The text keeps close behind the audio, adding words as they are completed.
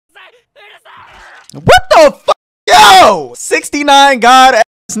What the fuck? Yo! 69 god ass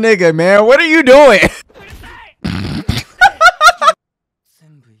nigga, man. What are you doing?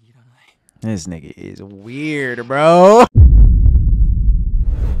 This nigga is weird, bro.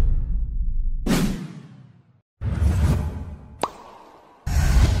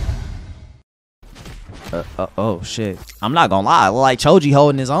 Oh shit. I'm not gonna lie. I look like Choji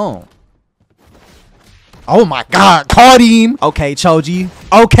holding his own. Oh my god, caught him. Okay, Choji.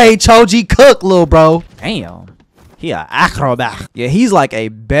 Okay, Choji, cook, little bro. Damn. He a acrobat. Yeah, he's like a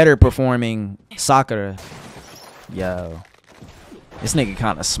better performing Sakura. Yo. This nigga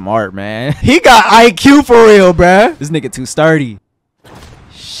kind of smart, man. He got IQ for real, bruh. This nigga too sturdy.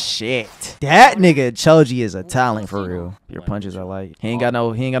 Shit. That nigga Choji is a talent for real. Your punches are light. He ain't got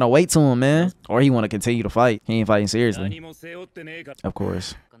no weight to him, man. Or he want to continue to fight. He ain't fighting seriously. Of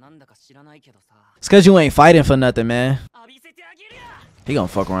course. It's cause you ain't fighting for nothing, man. He gonna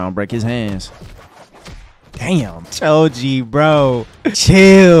fuck around and break his hands. Damn, Choji, bro.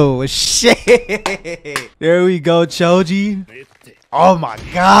 Chill. Shit. There we go, Choji. Oh my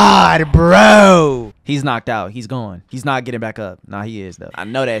god, bro. He's knocked out. He's gone. He's not getting back up. Nah, he is, though. I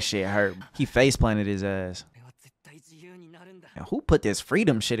know that shit hurt. He face planted his ass. And who put this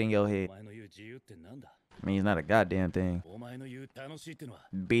freedom shit in your head? I mean, it's not a goddamn thing.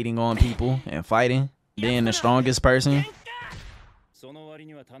 Beating on people and fighting. Being the strongest person.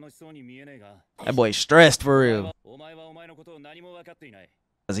 That boy stressed for real.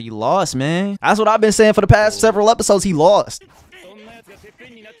 Cause he lost, man. That's what I've been saying for the past several episodes. He lost.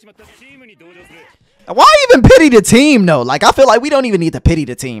 Why even pity the team, though? Like, I feel like we don't even need to pity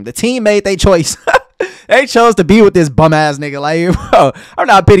the team. The team made their choice. They chose to be with this bum ass nigga. Like, bro, I'm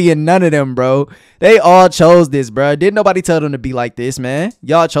not pitying none of them, bro. They all chose this, bro. Didn't nobody tell them to be like this, man?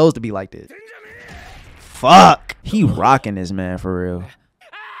 Y'all chose to be like this. Fuck. He rocking this, man, for real.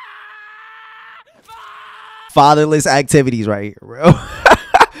 Fatherless activities right here, bro.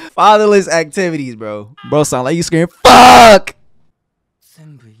 Fatherless activities, bro. Bro sound like you screaming, fuck!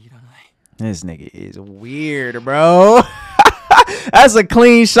 This nigga is weird, bro. That's a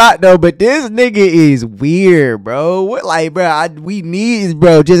clean shot, though, but this nigga is weird, bro. What, like, bro, we need,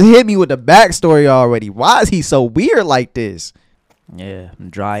 bro, just hit me with the backstory already. Why is he so weird like this? Yeah,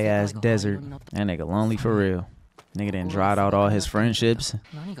 dry-ass desert. That nigga lonely for real. Nigga done dried out all his friendships.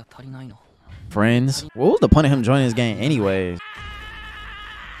 Friends. What was the point of him joining this game anyways?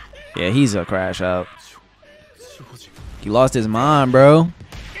 Yeah, he's a crash out. He lost his mind, bro.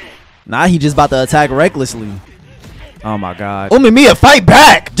 Now he just about to attack recklessly. Oh my god. Umemiya, fight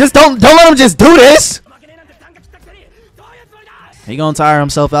back! Just don't let him just do this! He gonna tire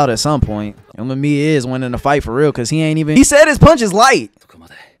himself out at some point. Umemiya is winning the fight for real, cause he ain't even. He said his punch is light.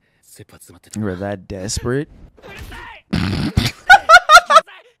 You're that desperate.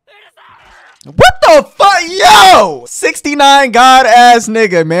 What the fuck? Yo! 69 god ass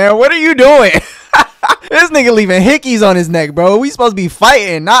nigga, man. What are you doing? This nigga leaving hickeys on his neck, bro. We supposed to be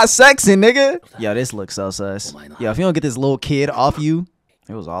fighting, not sexing, nigga. Yo, this looks so sus. Yo, if you don't get this little kid off you,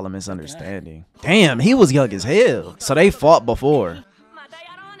 it was all a misunderstanding. Damn, he was young as hell. So they fought before.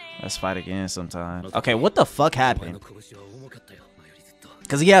 Let's fight again sometime. Okay, what the fuck happened?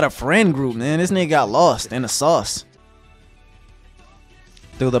 Because he had a friend group, man. This nigga got lost in the sauce.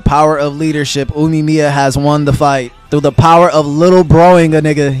 Through the power of leadership, Umemiya has won the fight. Through the power of little broing a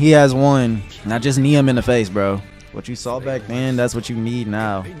nigga, he has won. Not just knee him in the face, bro. What you saw back then, that's what you need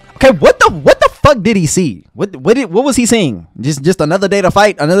now. Okay, what the fuck did he see? What was he saying? Just another day to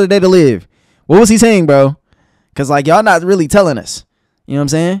fight, another day to live. What was he saying, bro? Cause like y'all not really telling us. You know what I'm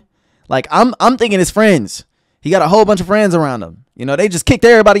saying? Like I'm thinking his friends. He got a whole bunch of friends around him. You know, they just kicked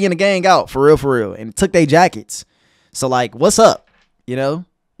everybody in the gang out for real, and took their jackets. So like, what's up? You know?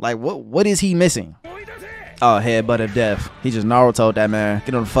 Like what is he missing? Oh, headbutt of death. He just Naruto'd that man.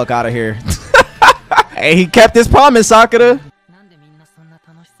 Get him the fuck out of here. Hey, he kept his promise, Sakura.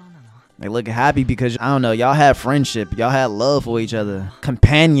 They look happy because, I don't know, y'all had friendship. Y'all had love for each other.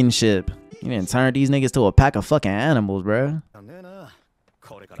 Companionship. You didn't turn these niggas to a pack of fucking animals, bro.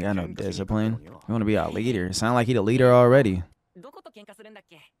 You got no discipline. You want to be our leader. Sound like he the leader already.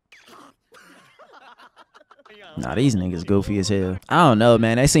 Nah, these niggas goofy as hell. I don't know,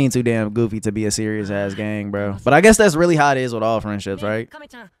 man. They seem too damn goofy to be a serious ass gang, bro. But I guess that's really how it is with all friendships, right?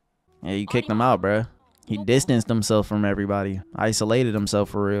 Yeah, you kicked him out, bro. He distanced himself from everybody. Isolated himself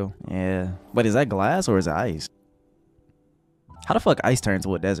for real. Yeah. But is that glass or is it ice? How the fuck ice turn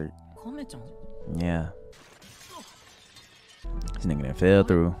to a desert? Yeah. This nigga done fell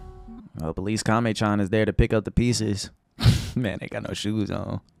through. Well, at least Kame-chan is there to pick up the pieces. Man, they got no shoes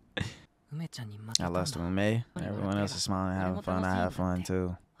on. I lost to Umei. Everyone else is smiling, having fun. I have fun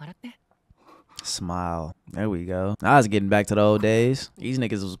too. Smile. There we go. I was getting back to the old days. These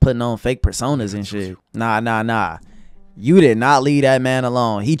niggas was putting on fake personas and shit. Nah. You did not leave that man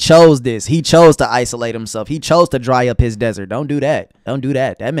alone. He chose this. He chose to isolate himself. He chose to dry up his desert. Don't do that. Don't do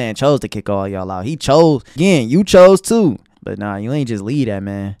that. That man chose to kick all y'all out. He chose. Again, you chose too. But nah, you ain't just leave that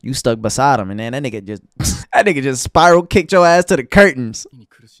man. You stuck beside him, and then that nigga just that nigga just spiral kicked your ass to the curtains.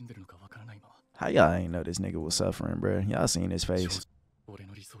 How y'all ain't know this nigga was suffering, bro? Y'all seen his face.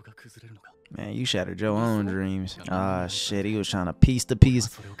 Man, you shattered your own dreams. Ah, shit. He was trying to piece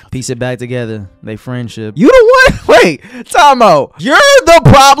it back together. They friendship. You the one? Wait, Tomo. You're the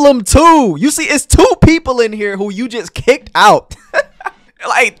problem too. You see, it's 2 people in here who you just kicked out.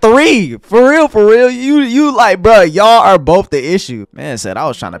 Like 3. For real. You like, bro, y'all are both the issue. Man said I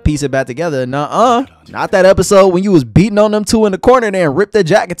was trying to piece it back together. Nuh-uh. Not that episode when you was beating on them 2 in the corner there and ripped their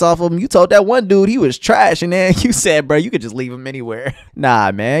jackets off of them. You told that one dude he was trash, and then you said, bro, you could just leave him anywhere.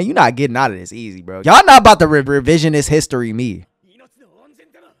 Nah, man, you not getting out of this easy, bro. Y'all not about to revisionist history me.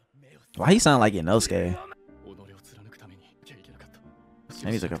 Why he sound like Inosuke?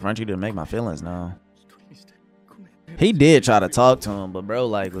 Maybe to confront you to make my feelings known. He did try to talk to him, but bro,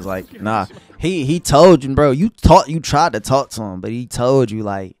 like, was like, nah. He told you, bro. You tried to talk to him, but he told you,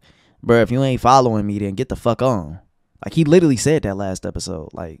 like, bro, if you ain't following me, then get the fuck on. Like, he literally said that last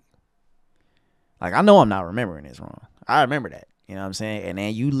episode. Like I know I'm not remembering this wrong. I remember that. You know what I'm saying? And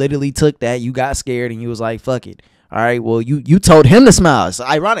then you literally took that. You got scared, and you was like, fuck it. All right, well, you told him to smile. It's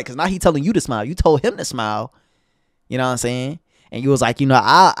ironic because now he telling you to smile. You told him to smile. You know what I'm saying? And you was like, you know,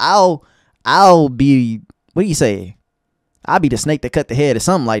 I'll be, what do you say? I'll be the snake that cut the head or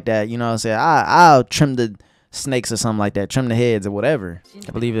something like that. You know what I'm saying? I'll trim the snakes or something like that. Trim the heads or whatever.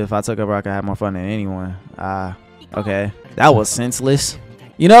 I believe if I took over, I could have more fun than anyone. Okay. That was senseless.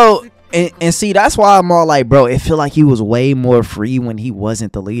 You know, and see, that's why I'm all like, bro, it feel like he was way more free when he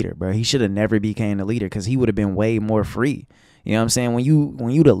wasn't the leader, bro. He should have never became the leader because he would have been way more free. You know what I'm saying? When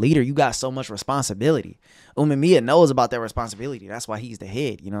you the leader, you got so much responsibility. Umemiya knows about that responsibility. That's why he's the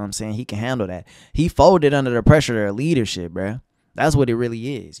head. You know what I'm saying? He can handle that. He folded under the pressure of leadership, bro. That's what it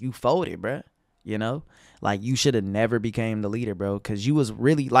really is. You folded, bro. You know? Like, you should have never became the leader, bro. Because you was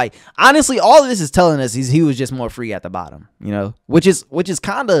really, like, honestly, all of this is telling us he was just more free at the bottom. You know? Which is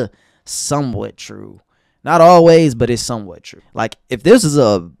kind of somewhat true. Not always, but it's somewhat true. Like, if this is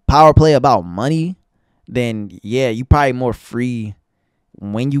a power play about money, then, yeah, you probably more free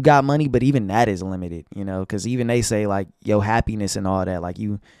when you got money, but even that is limited, you know, because even they say, like, your happiness and all that, like,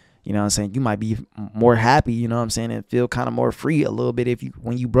 you know what I'm saying, you might be more happy, you know what I'm saying, and feel kind of more free a little bit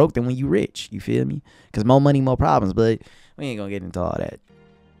when you broke than when you rich, you feel me? Because more money, more problems, but we ain't gonna get into all that.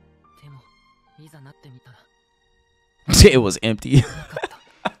 It was empty.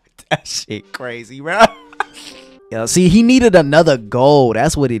 That shit crazy, bro. Yo, see, he needed another goal.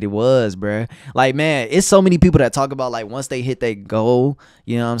 That's what it was, bro. Like, man, it's so many people that talk about, like, once they hit their goal,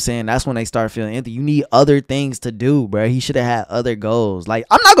 you know what I'm saying, that's when they start feeling empty. You need other things to do, bro. He should have had other goals. Like,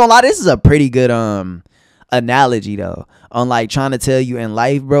 I'm not gonna lie, this is a pretty good analogy though, on like trying to tell you in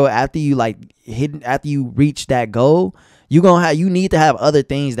life, bro, after you reach that goal, you need to have other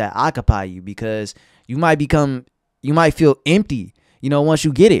things that occupy you, because you might feel empty, you know, once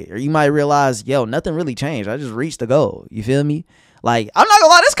you get it, or you might realize, yo, nothing really changed. I just reached the goal. You feel me? Like, I'm not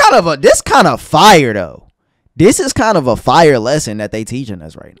gonna lie, this kind of fire though. This is kind of a fire lesson that they teaching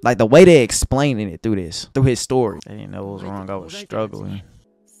us, right? Like the way they explaining it through his story. They didn't know what was wrong. I was struggling.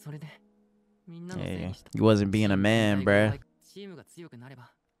 Yeah, he wasn't being a man, bruh.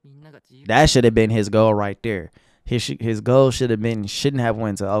 That should have been his goal right there. His goal shouldn't have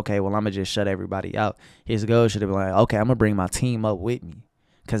went to, okay, well, I'm gonna just shut everybody out. His goal should have been like, okay, I'm gonna bring my team up with me,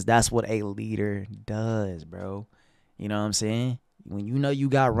 because that's what a leader does, bro. You know what I'm saying? When you know you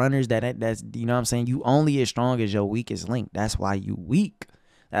got runners that's you know what I'm saying, you only as strong as your weakest link. That's why you weak.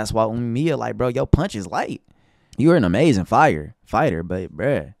 That's why Umemiya, like, bro, your punch is light. You're an amazing fighter, but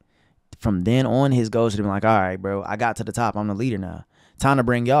bruh, from then on, his goal should have been like, all right, bro, I got to the top. I'm the leader now. Time to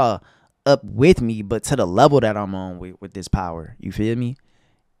bring y'all up with me, but to the level that I'm on with this power. You feel me?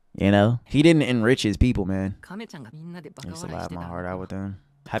 You know? He didn't enrich his people, man. I used to laugh my heart out with them.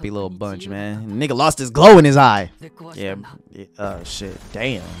 Happy little bunch, man. Nigga lost his glow in his eye. Yeah. Shit.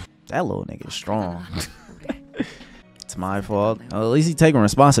 Damn. That little nigga is strong. It's my fault. Well, at least he's taking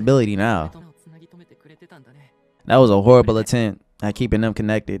responsibility now. That was a horrible attempt at keeping them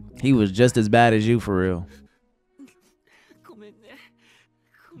connected. He was just as bad as you, for real.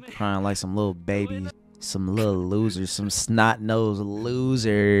 Crying like some little babies. Some little losers. Some snot-nosed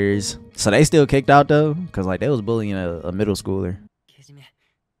losers. So they still kicked out, though? Because, like, they was bullying a middle schooler.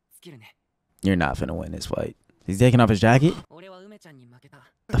 You're not finna win this fight. He's taking off his jacket?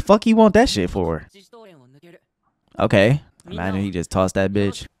 The fuck you want that shit for? Okay. Imagine he just tossed that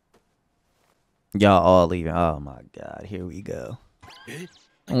bitch. Y'all all leaving. Oh my god. Here we go.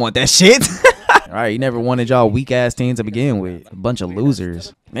 I want that shit. Alright, you never wanted y'all weak ass teams to begin with. A bunch of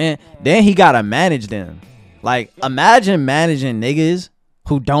losers. Man, then he gotta manage them. Like, imagine managing niggas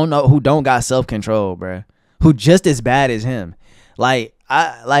who don't got self-control, bruh. Who just as bad as him. I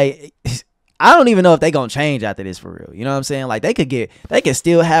don't even know if they gonna change after this for real. You know what I'm saying? Like, they could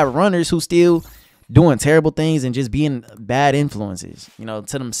still have runners who still doing terrible things and just being bad influences, you know,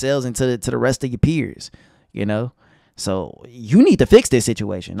 to themselves and to the rest of your peers, you know? So you need to fix this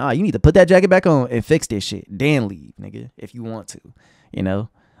situation. Nah, you need to put that jacket back on and fix this shit. Then leave, nigga, if you want to, you know?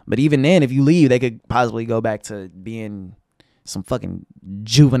 But even then, if you leave, they could possibly go back to being some fucking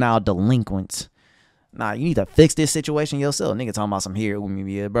juvenile delinquents. Nah, you need to fix this situation yourself. Nigga talking about some here with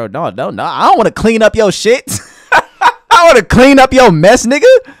me, bro. No. I don't want to clean up your shit. I want to clean up your mess, nigga.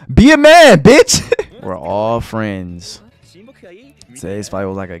 Be a man, bitch. We're all friends. Today's fight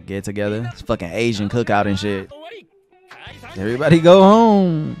was like a get together. It's fucking Asian cookout and shit. Everybody go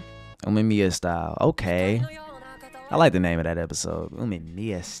home. Umemiya style. Okay. I like the name of that episode.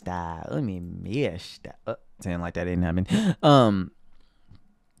 Umemiya style. Umemiya style. Saying like that didn't happen.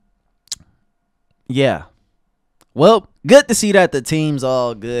 Yeah. Well, good to see that the team's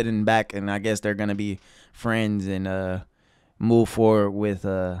all good and back, and I guess they're gonna be friends and move forward with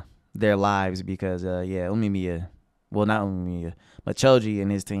their lives because yeah, Umemiya, well, not Umemiya, but Choji and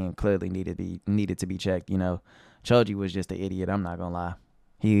his team clearly needed to be checked. You know, Choji was just an idiot. I'm not gonna lie.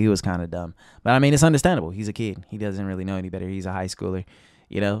 He was kind of dumb, but I mean, it's understandable. He's a kid. He doesn't really know any better. He's a high schooler,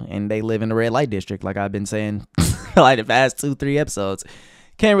 you know, and they live in the red light district, like I've been saying, like the past 2-3 episodes.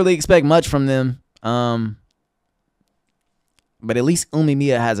 Can't really expect much from them. But at least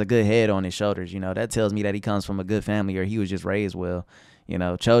Umemiya has a good head on his shoulders. You know, that tells me that he comes from a good family or he was just raised well. You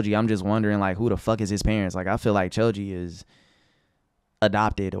know, Choji, I'm just wondering, like, who the fuck is his parents? Like, I feel like Choji is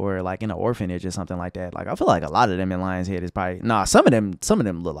adopted or like in an orphanage or something like that. Like, I feel like a lot of them in Lion's Head is probably, nah, some of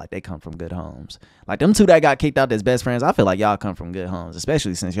them look like they come from good homes. Like, them two that got kicked out as best friends, I feel like y'all come from good homes,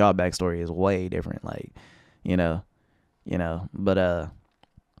 especially since y'all backstory is way different. Like, you know, but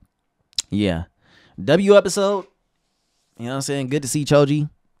yeah. W episode. You know what I'm saying? Good to see Choji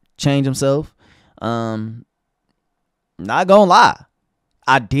change himself. Not gonna lie,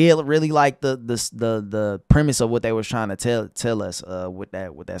 I did really like the premise of what they was trying to tell us with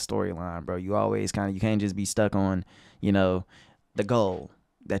that storyline, bro. You can't just be stuck on, you know, the goal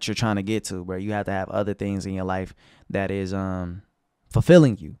that you're trying to get to, bro. You have to have other things in your life that is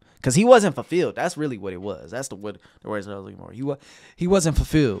fulfilling you. Cause he wasn't fulfilled. That's really what it was. That's the words I was looking for. He wasn't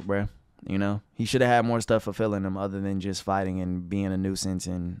fulfilled, bro. You know, he should have had more stuff fulfilling him other than just fighting and being a nuisance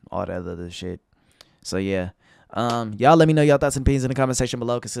and all that other shit. So yeah, y'all let me know y'all thoughts and opinions in the comment section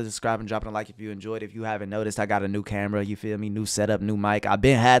below. Consider subscribing, dropping a like if you enjoyed. If you haven't noticed, I got a new camera. You feel me? New setup, new mic. I've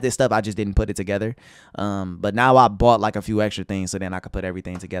had this stuff. I just didn't put it together. But now I bought like a few extra things so then I could put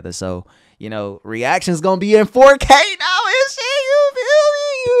everything together. So, you know, reactions gonna be in 4K now and shit. You feel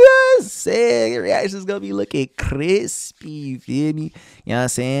me? You know what I'm saying? Reactions gonna be looking crispy. You feel me? You know what I'm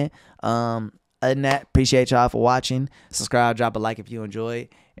saying? Other than that, appreciate y'all for watching. Subscribe, drop a like if you enjoyed,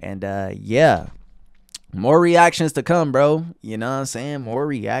 and yeah, more reactions to come, bro. You know what I'm saying? More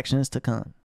reactions to come.